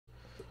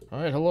All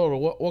right,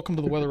 hello. Welcome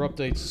to the weather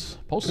updates.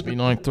 Supposed to be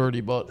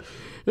 9:30, but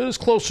it is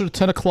closer to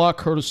 10 o'clock,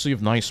 courtesy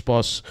of Nice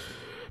Bus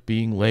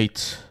being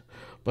late.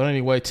 But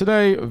anyway,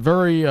 today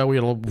we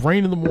had a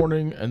rain in the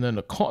morning, and then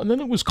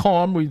it was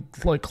calm. We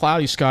like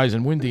cloudy skies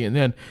and windy, and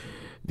then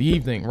the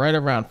evening, right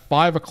around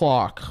 5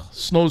 o'clock,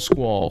 snow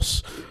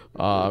squalls.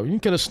 We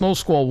didn't get a snow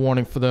squall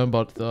warning for them,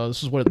 but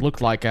this is what it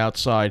looked like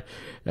outside.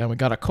 And we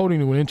got a coating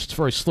to an inch. It's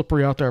very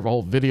slippery out there. I have a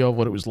whole video of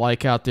what it was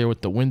like out there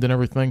with the wind and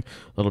everything.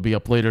 That'll be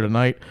up later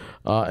tonight.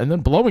 And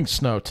then blowing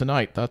snow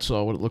tonight. That's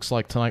what it looks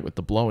like tonight with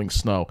the blowing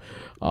snow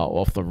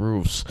off the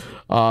roofs.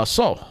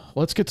 So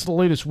let's get to the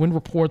latest wind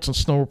reports and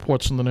snow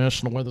reports from the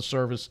National Weather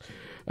Service.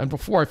 And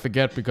before I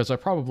forget, because I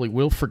probably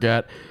will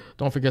forget,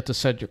 don't forget to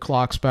set your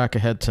clocks back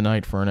ahead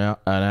tonight for an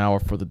hour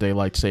for the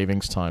daylight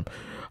savings time.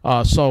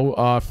 So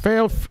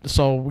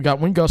we got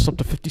wind gusts up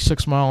to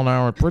 56 mile an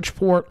hour at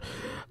Bridgeport,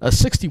 a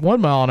 61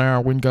 mile an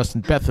hour wind gust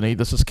in Bethany.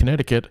 This is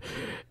Connecticut.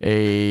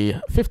 A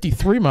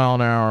 53 mile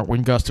an hour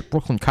wind gust at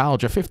Brooklyn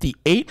College, a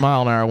 58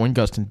 mile an hour wind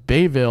gust in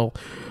Bayville,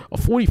 a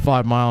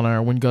 45 mile an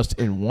hour wind gust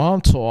in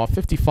Wantagh,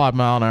 55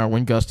 mile an hour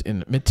wind gust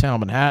in Midtown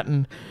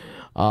Manhattan,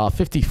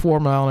 54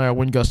 mile an hour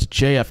wind gust at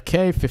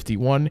JFK,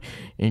 51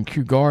 in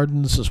Kew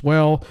Gardens as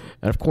well,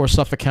 and of course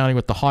Suffolk County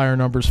with the higher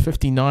numbers,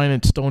 59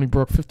 in Stony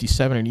Brook,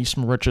 57 in East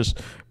Mauritius,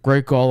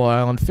 Great Gull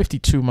Island,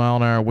 52 mile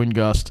an hour wind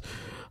gust.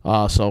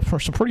 So for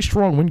some pretty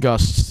strong wind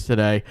gusts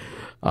today.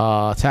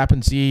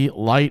 Tappan Zee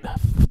light,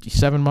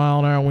 57 mile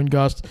an hour wind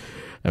gust.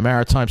 And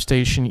Maritime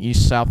Station,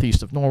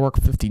 east-southeast of Norwalk,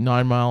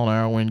 59 mile an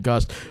hour wind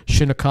gust.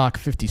 Shinnecock,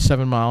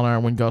 57 mile an hour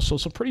wind gust. So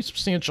some pretty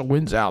substantial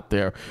winds out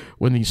there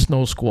when these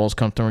snow squalls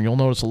come through. And you'll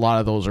notice a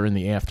lot of those are in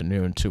the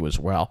afternoon, too, as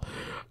well.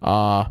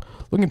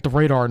 Looking at the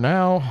radar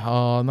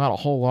now, not a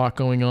whole lot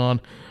going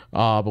on.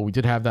 But we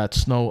did have that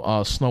snow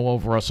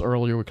over us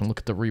earlier. We can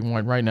look at the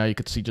rewind. Right now, you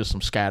can see just some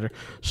scattered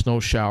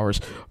snow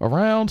showers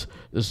around.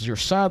 This is your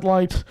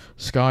satellite.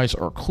 Skies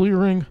are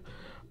clearing.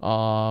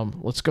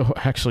 Let's go.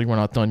 Actually, we're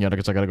not done yet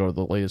because I got to go to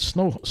the latest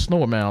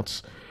snow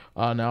amounts.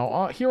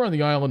 Now, here on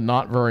the island,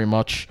 not very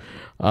much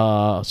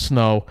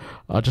snow,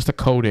 just a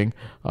coating.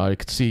 You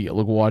can see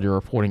LaGuardia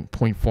reporting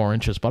 0.4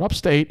 inches, but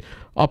upstate,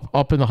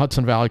 up in the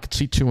Hudson Valley, you can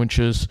see 2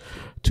 inches,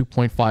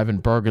 2.5 in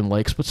Bergen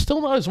Lakes, but still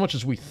not as much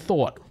as we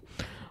thought.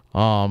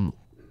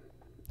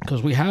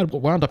 Because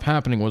what wound up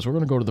happening was we're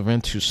going to go to the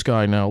Ventus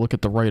sky now, look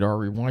at the radar,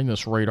 rewind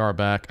this radar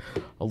back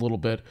a little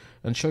bit,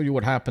 and show you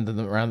what happened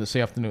around this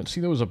afternoon.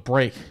 See, there was a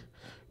break.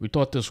 We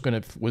thought this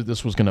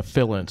was going to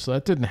fill in, so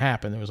that didn't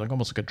happen. It was like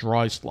almost like a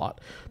dry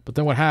slot. But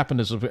then what happened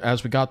is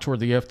as we got toward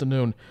the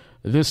afternoon,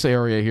 this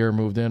area here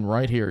moved in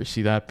right here. You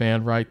see that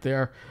band right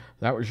there?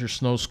 That was your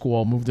snow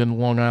squall, moved in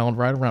Long Island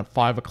right around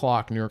 5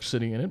 o'clock, New York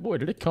City, and boy,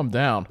 did it come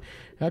down.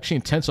 It actually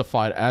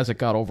intensified as it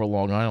got over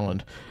Long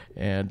Island.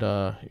 And,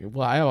 I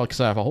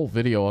have a whole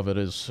video of it.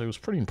 It was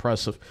pretty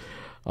impressive.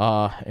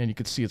 And you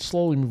can see it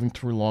slowly moving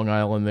through Long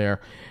Island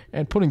there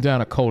and putting down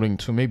a coating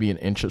to maybe an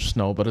inch of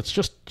snow. But it's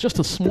just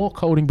a small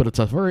coating, but it's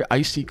a very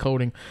icy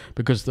coating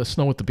because the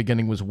snow at the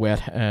beginning was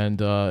wet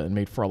and it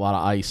made for a lot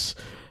of ice.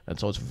 And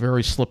so it's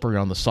very slippery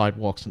on the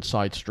sidewalks and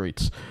side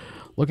streets.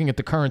 Looking at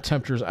the current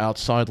temperatures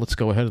outside, let's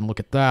go ahead and look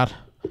at that.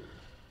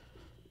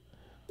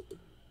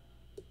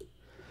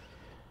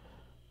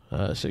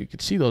 So you can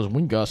see those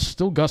wind gusts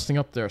still gusting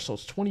up there. So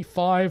it's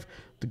 25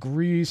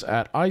 degrees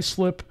at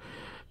Islip,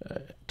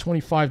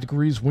 25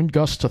 degrees, wind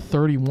gusts to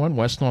 31,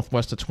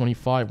 west-northwest to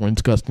 25,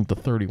 winds gusting to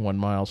 31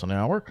 miles an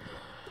hour.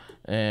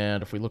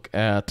 And if we look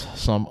at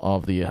some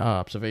of the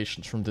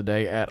observations from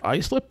today at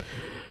Islip,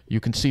 you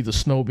can see the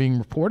snow being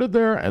reported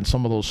there and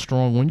some of those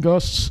strong wind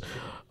gusts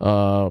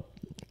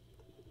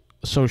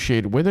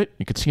associated with it.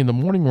 You can see in the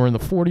morning we're in the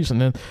 40s, and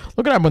then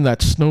look at that when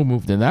that snow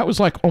moved in. That was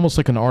almost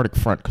like an Arctic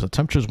front because the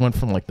temperatures went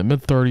from like the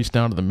mid-30s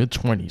down to the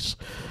mid-20s.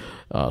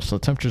 So the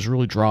temperatures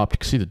really dropped. You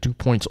can see the dew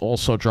points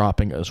also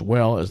dropping as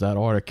well as that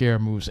Arctic air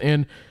moves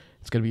in.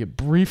 It's going to be a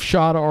brief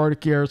shot of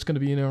Arctic air. It's going to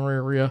be in our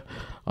area,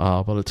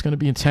 but it's going to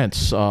be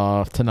intense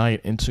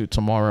tonight into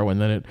tomorrow, and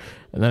then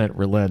it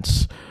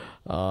relents.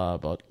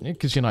 But it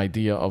gives you an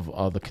idea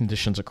of the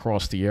conditions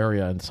across the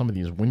area and some of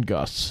these wind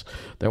gusts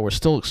that we're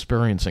still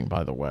experiencing,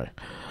 by the way,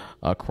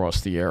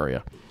 across the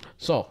area.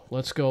 So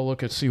let's go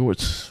look and see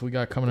what we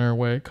got coming our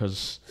way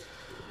because,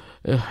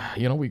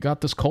 we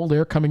got this cold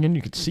air coming in.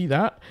 You can see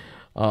that.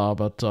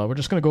 But we're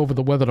just going to go over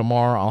the weather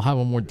tomorrow. I'll have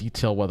a more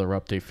detailed weather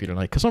update for you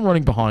tonight because I'm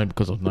running behind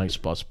because of Nice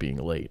Bus being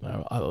late.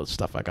 Other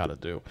stuff I got to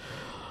do.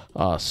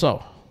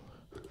 So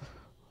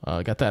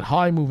got that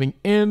high moving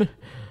in.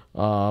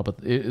 But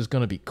it is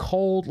going to be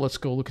cold. Let's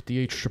go look at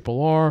the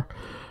HRRR.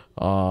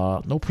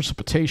 No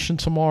precipitation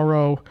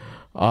tomorrow.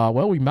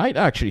 We might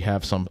actually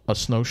have a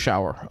snow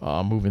shower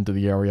move into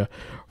the area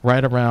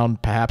right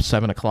around perhaps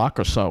 7 o'clock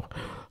or so.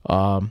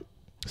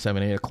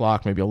 7, 8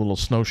 o'clock, maybe a little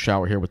snow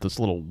shower here with this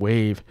little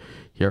wave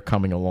here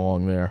coming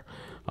along there.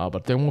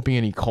 But there won't be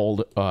any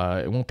cold.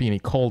 It won't be any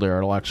cold air.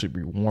 It'll actually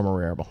be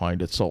warmer air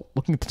behind it. So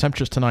looking at the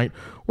temperatures tonight,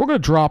 we're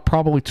going to drop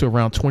probably to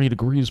around 20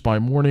 degrees by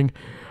morning.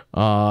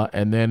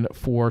 And then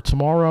for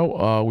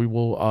tomorrow, we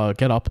will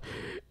get up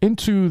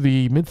into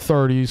the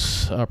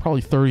mid-30s,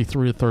 probably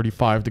 33 to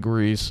 35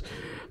 degrees,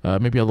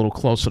 maybe a little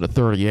closer to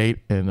 38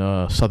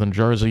 in southern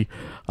Jersey.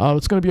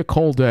 It's going to be a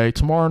cold day.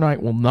 Tomorrow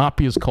night will not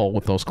be as cold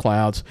with those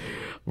clouds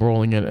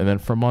rolling in. And then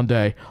for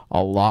Monday,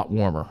 a lot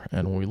warmer.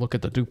 And when we look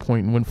at the dew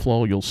point and wind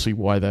flow, you'll see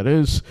why that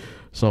is.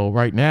 So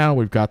right now,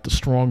 we've got the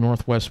strong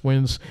northwest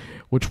winds,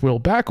 which will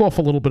back off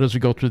a little bit as we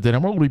go through the day.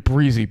 It will be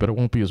breezy, but it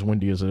won't be as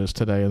windy as it is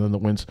today. And then the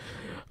winds,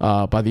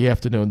 by the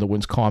afternoon, the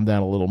winds calm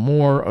down a little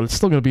more. It's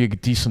still going to be a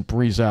decent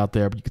breeze out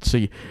there, but you can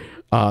see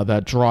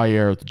that dry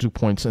air, the dew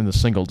points in the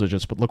single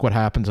digits. But look what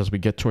happens as we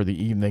get toward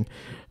the evening.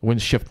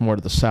 Winds shift more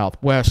to the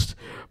southwest.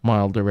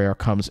 Milder air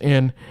comes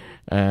in,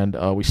 and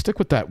we stick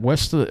with that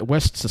west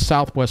to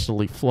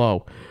southwesterly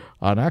flow.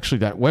 And actually,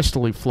 that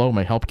westerly flow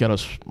may help get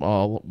us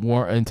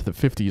more into the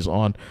 50s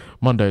on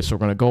Monday. So we're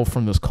going to go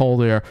from this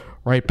cold air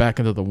right back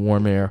into the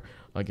warm air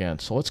again.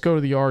 So let's go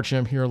to the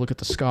RGM here, look at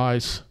the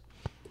skies,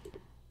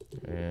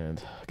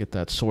 and get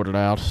that sorted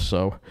out.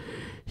 So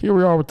here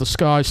we are with the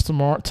skies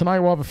tomorrow. Tonight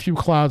we'll have a few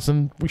clouds,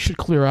 and we should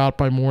clear out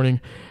by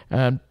morning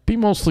and be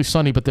mostly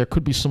sunny, but there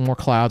could be some more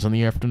clouds in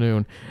the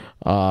afternoon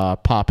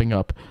popping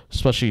up,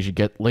 especially as you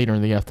get later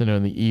in the afternoon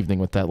and the evening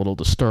with that little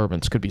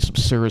disturbance. Could be some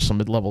serious, some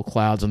mid-level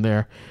clouds in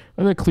there.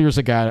 And then it clears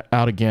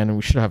out again, and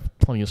we should have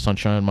plenty of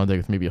sunshine on Monday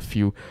with maybe a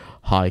few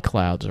high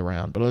clouds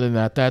around. But other than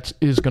that, that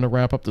is going to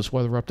wrap up this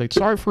weather update.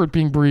 Sorry for it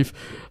being brief.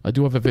 I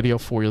do have a video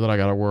for you that I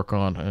got to work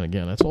on. And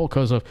again, it's all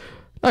because of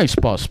Nice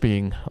Bus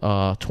being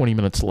 20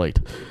 minutes late.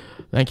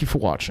 Thank you for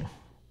watching.